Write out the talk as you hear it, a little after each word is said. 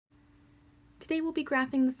Today we'll be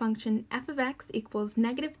graphing the function f of x equals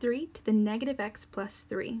 -3 to the negative x plus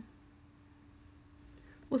 3.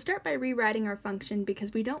 We'll start by rewriting our function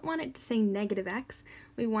because we don't want it to say negative x,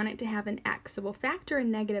 we want it to have an x. So we'll factor a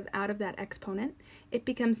negative out of that exponent. It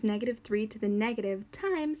becomes -3 to the negative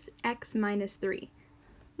times x minus 3.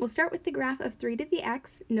 We'll start with the graph of 3 to the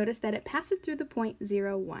x. Notice that it passes through the point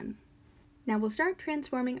 0, 1. Now we'll start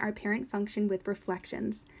transforming our parent function with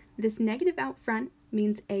reflections. This negative out front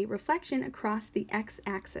means a reflection across the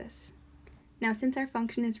x-axis. Now since our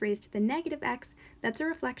function is raised to the negative x, that's a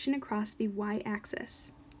reflection across the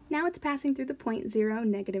y-axis. Now it's passing through the point 0,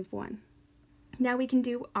 -1. Now we can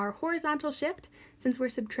do our horizontal shift. Since we're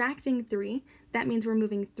subtracting 3, that means we're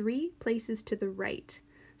moving 3 places to the right,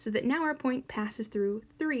 so that now our point passes through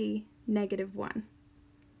 3, -1.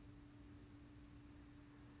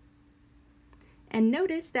 And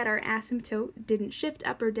notice that our asymptote didn't shift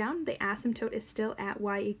up or down. The asymptote is still at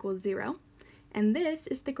y equals 0. And this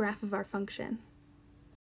is the graph of our function.